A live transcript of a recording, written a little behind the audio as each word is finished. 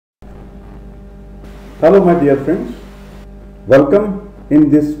Hello my dear friends, welcome in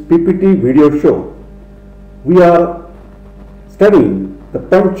this PPT video show. We are studying the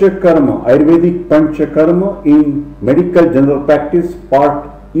Panchakarma, Ayurvedic Panchakarma in Medical General Practice Part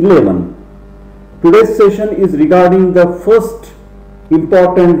 11. Today's session is regarding the first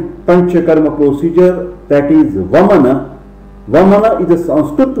important Panchakarma procedure, that is Vamana. Vamana is a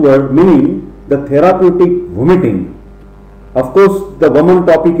Sanskrit word meaning the therapeutic vomiting. Of course, the Vaman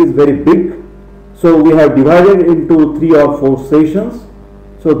topic is very big. So we have divided into 3 or 4 sessions.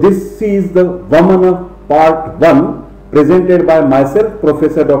 So this is the Vamana part 1 presented by myself,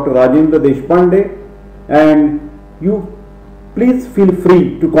 Prof.Dr.R.R.deshpande, and you please feel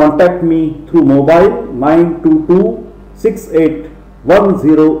free to contact me through mobile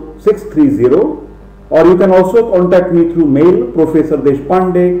 922-6810-630, or you can also contact me through mail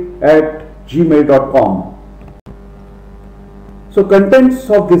professordeshpande@gmail.com. So contents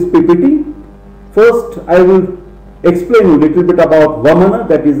of this PPT. First, I will explain you a little bit about Vamana,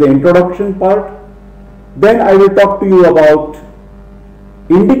 that is the introduction part. Then I will talk to you about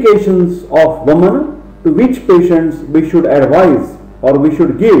indications of Vamana, to which patients we should advise or we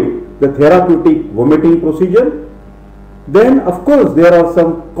should give the therapeutic vomiting procedure. Then of course there are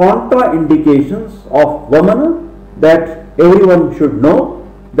some contraindications of Vamana that everyone should know,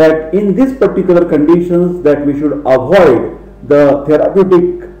 that in these particular conditions that we should avoid the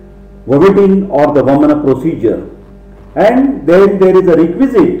therapeutic vomiting or the Vamana procedure. And then there is a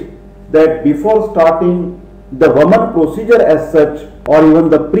requisite that before starting the Vaman procedure as such, or even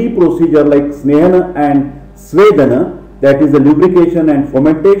the pre-procedure like Snehana and Svedana, that is the lubrication and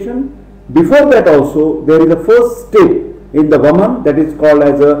fomentation, before that also there is a first step in the Vaman that is called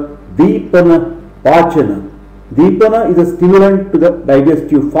as a Dipana Pachana. Dipana is a stimulant to the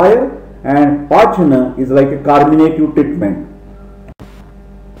digestive fire, and Pachana is like a carminative treatment.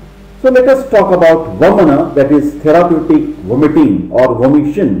 So let us talk about Vamana, that is therapeutic vomiting or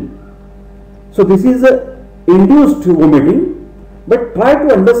vomition. So this is a induced vomiting, but try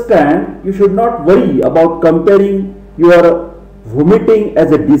to understand, you should not worry about comparing your vomiting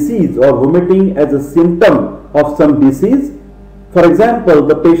as a disease or vomiting as a symptom of some disease. For example,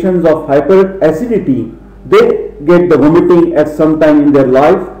 the patients of hyperacidity, they get the vomiting at some time in their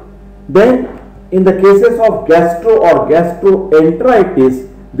life. Then in the cases of gastro or gastroenteritis,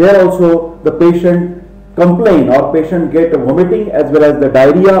 there also the patient complain or patient get vomiting as well as the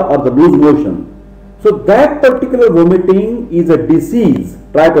diarrhea or the loose motion. So that particular vomiting is a disease,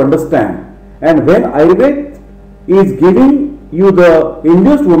 try to understand. And when Ayurveda is giving you the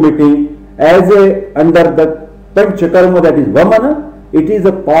induced vomiting as a under the Panchakarma, that is Vamana, it is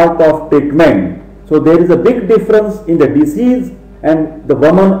a part of treatment. So there is a big difference in the disease and the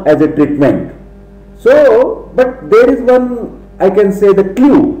Vaman as a treatment. So, but there is one, I can say, the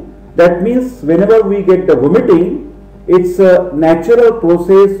clue. That means whenever we get the vomiting, it's a natural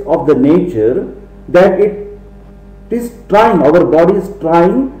process of the nature that it is trying, our body is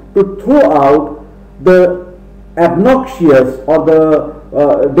trying to throw out the obnoxious or the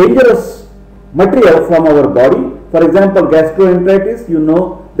dangerous material from our body. For example, gastroenteritis, you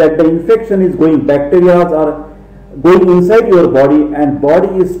know that the infection is going, bacteria are going inside your body, and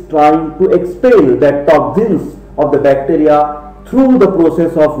body is trying to expel that toxins of the bacteria through the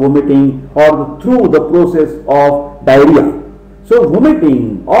process of vomiting or through the process of diarrhea. So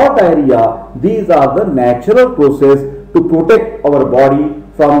vomiting or diarrhea, these are the natural process to protect our body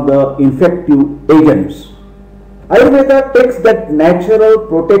from the infective agents. Ayurveda takes that natural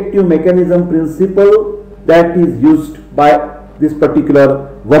protective mechanism principle that is used by this particular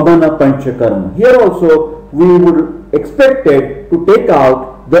Vamana Panchakarma. Here also we would expected to take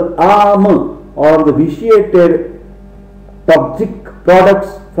out the ama or the vitiated toxic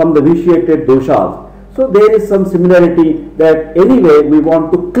products from the vitiated doshas. So there is some similarity that anyway we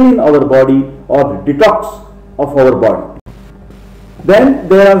want to clean our body or detox of our body. Then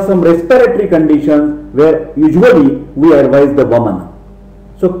there are some respiratory conditions where usually we advise the Vamana.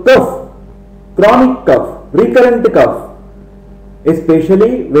 So cough, chronic cough, recurrent cough,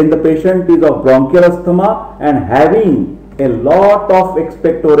 especially when the patient is of bronchial asthma and having a lot of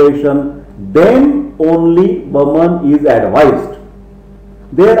expectoration, then only Vaman is advised.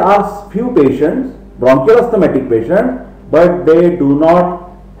 There are few patients, bronchial asthmatic patients, but they do not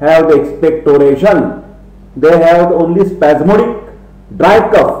have the expectoration. They have only spasmodic dry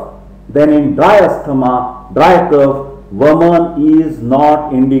cough. Then in dry asthma, dry cough, Vaman is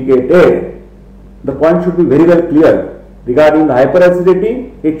not indicated. The point should be very well clear. Regarding the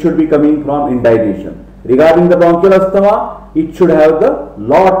hyperacidity, it should be coming from indigestion. Regarding the bronchial asthma, it should have the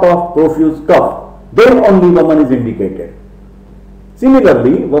lot of profuse cough. Then only Vaman is indicated.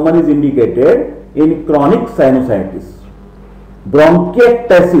 Similarly, Vaman is indicated in chronic sinusitis,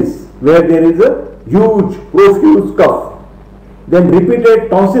 bronchiectasis where there is a huge profuse cough, then repeated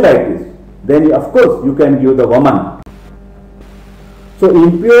tonsillitis, then of course you can give the Vaman. So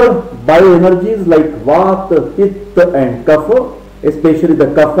impure bioenergies like Vata, Pitta and Kapha, especially the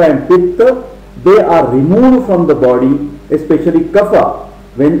Kapha and Pitta, they are removed from the body, especially Kapha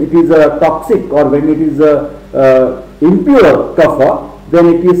when it is a toxic or when it is a impure Kapha, then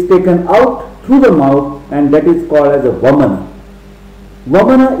it is taken out through the mouth and that is called as a Vamana.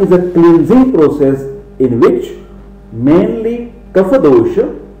 Vamana is a cleansing process in which mainly Kapha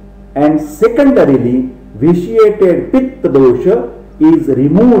dosha and secondarily vitiated Pitta dosha is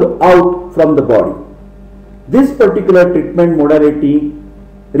removed out from the body. This particular treatment modality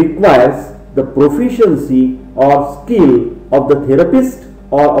requires the proficiency or skill of the therapist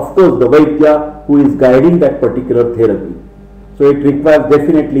or of course the Vaidya who is guiding that particular therapy. So it requires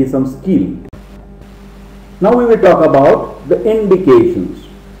definitely some skill. Now we will talk about the indications.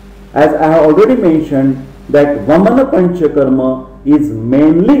 As I have already mentioned that Vaman Panchakarma is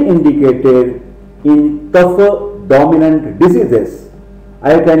mainly indicated in Kapha dominant diseases.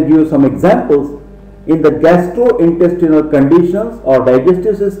 I can give some examples. In the gastrointestinal conditions or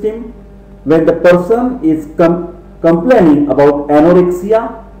digestive system, when the person is complaining about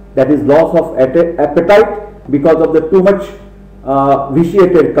anorexia, that is loss of appetite because of the too much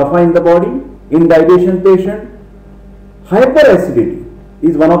vitiated kapha in the body, indigestion patient, hyperacidity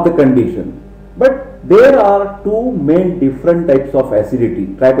is one of the conditions. But there are two main different types of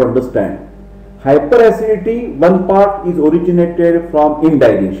acidity. Try to understand. Hyperacidity, one part is originated from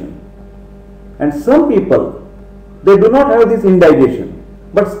indigestion. And some people, they do not have this indigestion,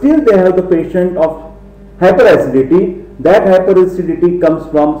 but still they have the patient of hyperacidity. That hyperacidity comes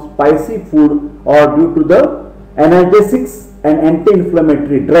from spicy food or due to the analgesics and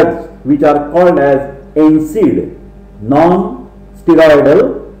anti-inflammatory drugs which are called as NSAID,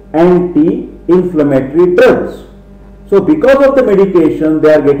 non-steroidal anti-inflammatory drugs. So because of the medication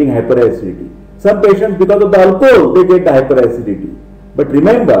they are getting hyperacidity. Some patients because of the alcohol they get the hyperacidity. But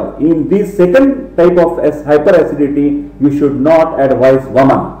remember, in this second type of hyperacidity, you should not advise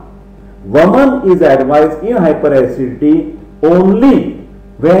Vaman. Vaman is advised in hyperacidity only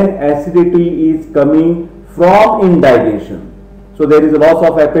when acidity is coming from indigestion. So there is a loss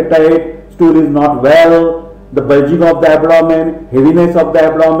of appetite, stool is not well, the bulging of the abdomen, heaviness of the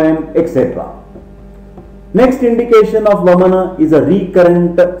abdomen, etc. Next indication of Vamana is a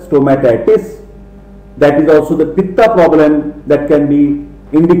recurrent stomatitis. That is also the Pitta problem that can be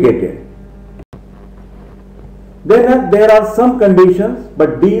indicated. Then there are some conditions,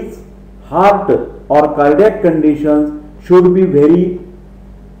 but these heart or cardiac conditions should be very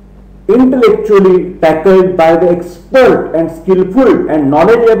intellectually tackled by the expert and skillful and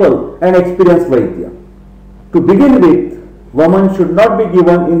knowledgeable and experienced Vaidya. To begin with, Vaman should not be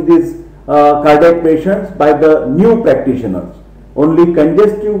given in these cardiac patients by the new practitioners. Only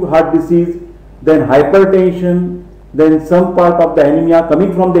congestive heart disease, then hypertension, then some part of the anemia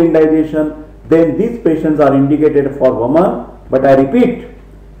coming from the indigestion, then these patients are indicated for Vaman. But I repeat,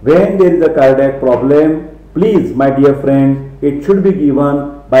 when there is a cardiac problem, please my dear friends, it should be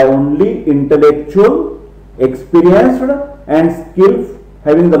given by only intellectual, experienced and skill,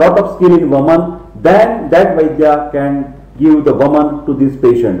 having a lot of skill in Vaman, then that Vaidya can give the Vaman to this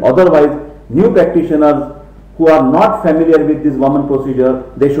patient. Otherwise, new practitioners who are not familiar with this Vaman procedure,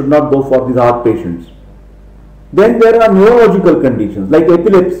 they should not go for these heart patients. Then there are neurological conditions like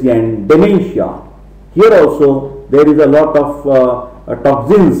epilepsy and dementia. Here also there is a lot of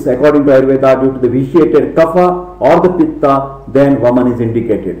toxins according to Ayurveda due to the vitiated kapha or the pitta, then Vaman is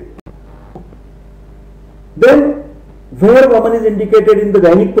indicated. Then where Vaman is indicated in the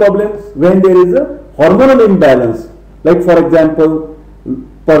gynec problems, when there is a hormonal imbalance, like for example,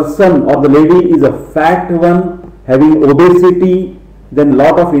 person or the lady is a fat one, having obesity, then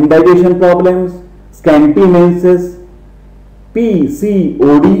lot of indigestion problems, scanty menses,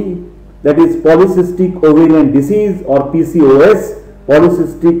 PCOD, that is polycystic ovarian disease or PCOS,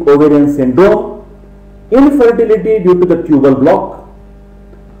 polycystic ovarian syndrome, infertility due to the tubal block,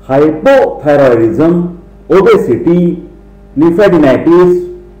 hypothyroidism, obesity, lymphadenitis.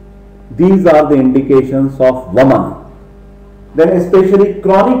 These are the indications of Vaman. Then especially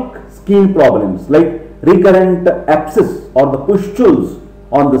chronic skin problems like recurrent abscess or the pustules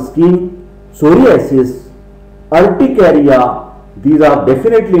on the skin, psoriasis, urticaria, these are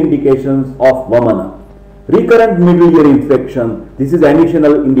definitely indications of Vamana. Recurrent middle ear infection, this is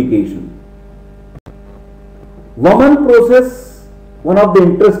additional indication. Vaman process, one of the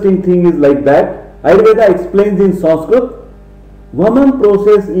interesting thing is like that, Ayurveda explains in Sanskrit, Vaman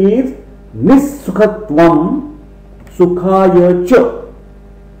process is Nissukhatvam sukhaya cha.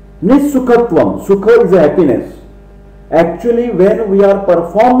 Nissukhatvam, sukha is a happiness. Actually, when we are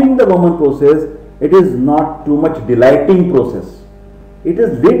performing the Vaman process, it is not too much delighting process. It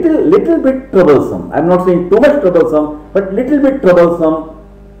is little bit troublesome. I am not saying too much troublesome, but little bit troublesome.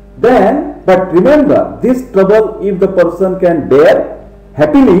 Then, but remember, this trouble, if the person can bear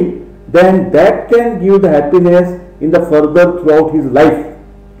happily, then that can give the happiness in the further throughout his life.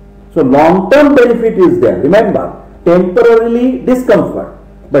 So long-term benefit is there. Remember, temporarily discomfort,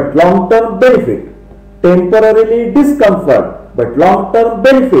 but long-term benefit. Temporarily discomfort, but long-term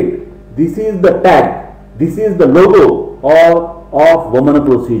benefit. This is the tag. This is the logo of Vamana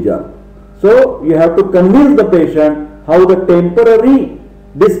procedure. So you have to convince the patient how the temporary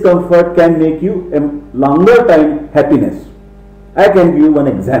discomfort can make you a longer time happiness. I can give one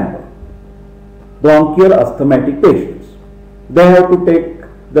example. Bronchial asthmatic patients. They have to take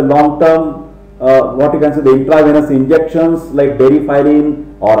the long-term, what you can say, the intravenous injections like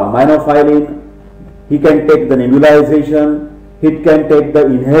deriphyllin or aminophylline. He can take the nebulization. He can take the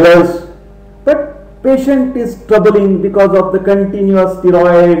inhalers. But patient is troubling because of the continuous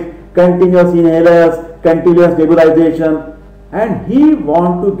steroids, continuous inhalers, continuous nebulization, and he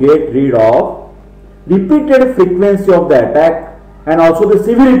want to get rid of repeated frequency of the attack and also the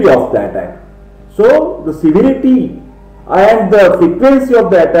severity of the attack. So the severity and the frequency of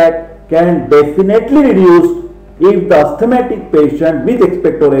the attack can definitely reduce if the asthmatic patient with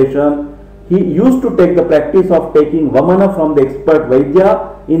expectoration, he used to take the practice of taking Vamana from the expert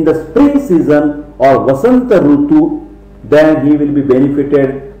Vaidya in the spring season or Vasanta Rutu, then he will be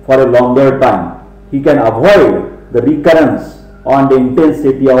benefited for a longer time. He can avoid the recurrence on the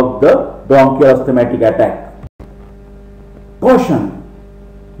intensity of the bronchial asthmatic attack. Caution.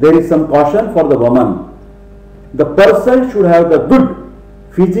 There is some caution for the Vaman. The person should have the good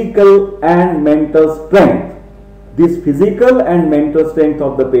physical and mental strength. This physical and mental strength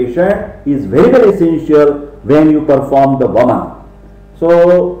of the patient is very essential when you perform the Vaman.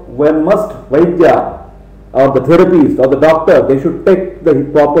 So when must Vaidya or the therapist or the doctor, they should take the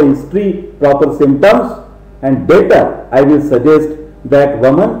proper history, proper symptoms, and better I will suggest that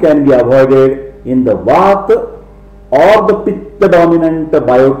Vaman can be avoided in the Vata or the Pitta dominant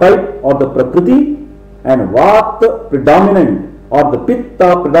biotype or the Prakriti, and Vata predominant or the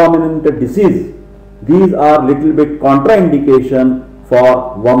Pitta predominant disease. These are little bit contraindication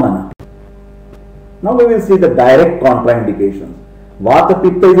for Vamana. Now we will see the direct contraindications. Vata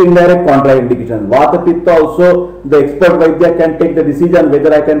Pitta is indirect contraindication. Vata Pitta also, the expert Vaidya can take the decision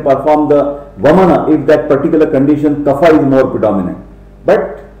whether I can perform the Vamana if that particular condition Kapha is more predominant.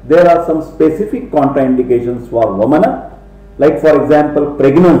 But there are some specific contraindications for Vamana, like for example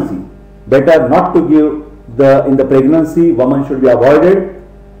pregnancy. Better not to give in the pregnancy, Vaman should be avoided.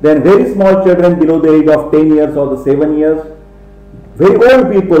 Then very small children below the age of 10 years or the 7 years. Very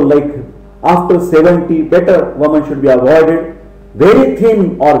old people like after 70, better Vaman should be avoided. Very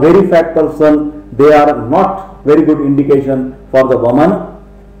thin or very fat person, they are not very good indication for the Vaman.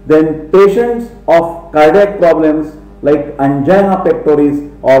 Then patients of cardiac problems like angina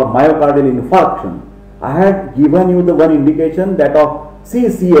pectoris or myocardial infarction. I had given you the one indication that of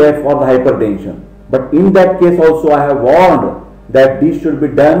CCF or the hypertension. But in that case also I have warned that this should be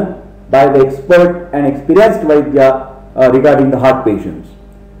done by the expert and experienced Vaidya regarding the heart patients.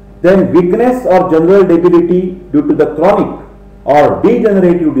 Then weakness or general debility due to the chronic or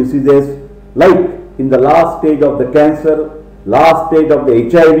degenerative diseases like in the last stage of the cancer, last stage of the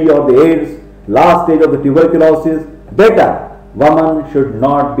HIV or the AIDS, last stage of the tuberculosis, better Vaman should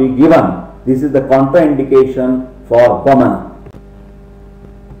not be given. This is the contraindication for Vaman.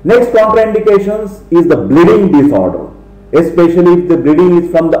 Next contraindications is the bleeding disorder, especially if the bleeding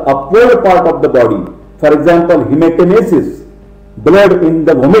is from the upward part of the body. For example, hematemesis, blood in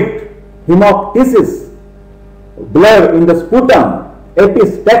the vomit, hemoptysis, blood in the sputum,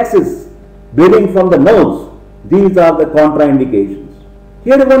 epistaxis, bleeding from the nose. These are the contraindications.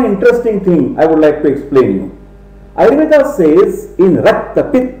 Here is one interesting thing I would like to explain you. Ayurveda says in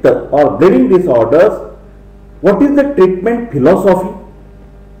Rakta, Pitta or bleeding disorders, what is the treatment philosophy?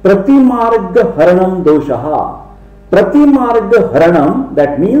 Pratimarga haranam doshaha. Pratimarga haranam,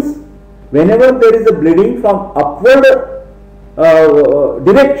 that means whenever there is a bleeding from upward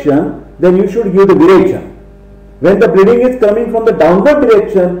direction, then you should give the virecha. When the bleeding is coming from the downward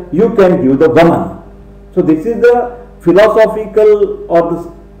direction, you can give the Vaman. So this is the philosophical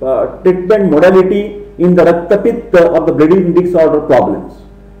or the treatment modality in the Rakta Pitta or the bleeding disorder problems.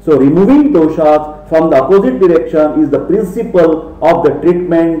 So removing doshas from the opposite direction is the principle of the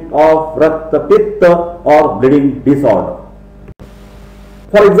treatment of Rakta Pitta or bleeding disorder.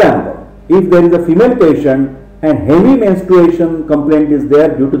 For example, if there is a female patient and heavy menstruation complaint is there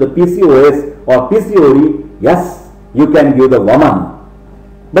due to the PCOS or PCOD, yes, you can give the Vaman.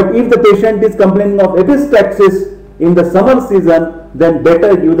 But if the patient is complaining of epistaxis in the summer season, then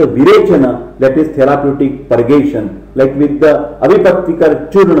better give the Virechana, that is therapeutic purgation, like with the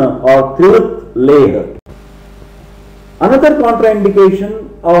Avipattikar Churna or Krivat Leha. Another contraindication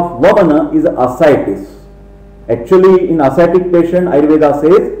of Vamana is ascites. Actually, in ascitic patient, Ayurveda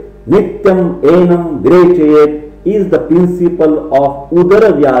says, Nityam Enam Virechayet is the principle of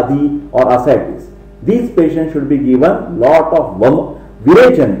Udara Vyadhi or ascites. These patients should be given lot of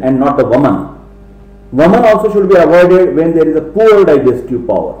Virechan and not the Vaman. Vaman also should be avoided when there is a poor digestive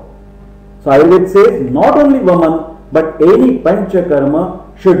power. So Ayurveda says not only Vaman but any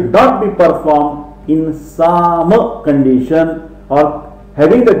Panchakarma should not be performed in Sama condition or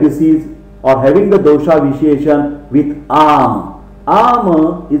having the disease or having the dosha vitiation with Am.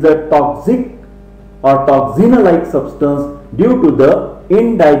 Am is a toxic or toxin-like substance due to the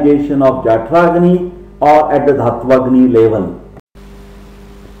indigestion of Jatragni or at the Dhatvagni level.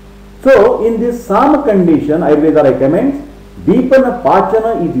 So, in this Sama condition, Ayurveda recommends Deepana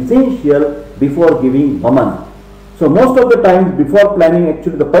Pachana is essential before giving Vaman. So, most of the times before planning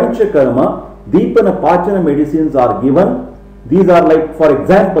actually the Panchakarma, Deepana Pachana medicines are given. These are like, for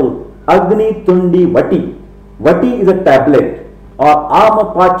example, Agni Tundi Vati. Vati is a tablet, or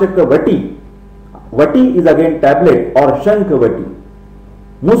Ama Pachaka Vati. Vati is again tablet, or Shankha Vati.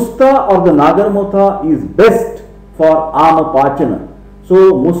 Musta or the Nagarmotha is best for Ama Pachana.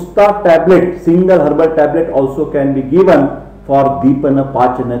 So, Musta tablet, single herbal tablet also can be given for Deepana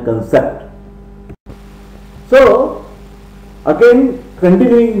Pachana concept. So, again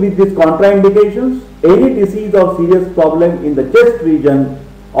continuing with these contraindications, any disease or serious problem in the chest region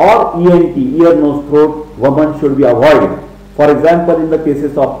or ENT, ear, nose, throat, Vaman should be avoided. For example, in the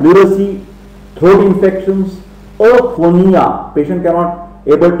cases of pleurisy, throat infections, or phonia, patient cannot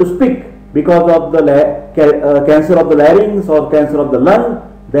able to speak because of the cancer of the larynx or cancer of the lung,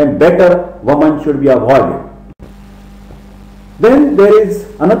 then better Vaman should be avoided. Then there is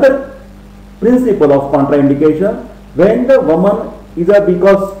another principle of contraindication. When the Vaman is a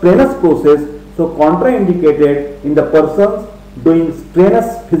because strenuous process, so contraindicated in the persons doing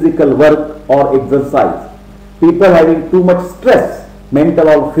strenuous physical work or exercise. People having too much stress, mental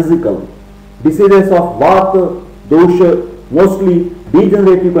or physical. Diseases of Vata, Dosha, mostly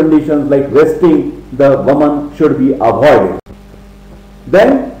degenerative conditions like resting, the Vaman should be avoided.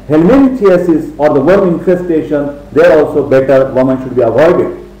 Then helminthiasis or the worm infestation, there also better Vaman should be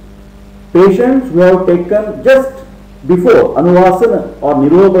avoided. Patients who have taken just before Anuvasana or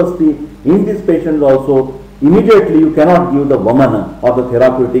Nirodhasti, in these patients also immediately you cannot give the Vamana or the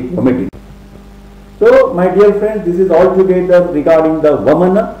therapeutic vomiting. So my dear friends, this is all together regarding the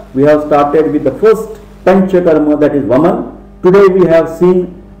Vamana. We have started with the first Panchakarma, that is Vaman. Today we have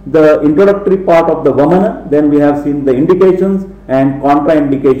seen the introductory part of the Vamana, then we have seen the indications and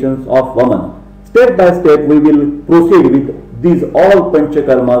contraindications of Vamana. Step by step we will proceed with these all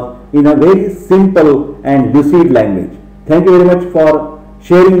Panchakarmas in a very simple and lucid language. Thank you very much for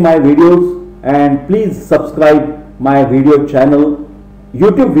sharing my videos, and please subscribe my video channel,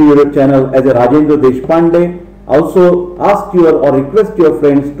 YouTube video channel as a Rajendra Deshpande. Also ask your or request your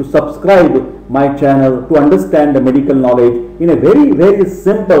friends to subscribe my channel to understand the medical knowledge in a very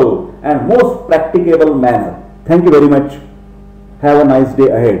simple and most practicable manner. Thank you very much. Have a nice day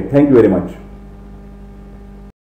ahead. Thank you very much.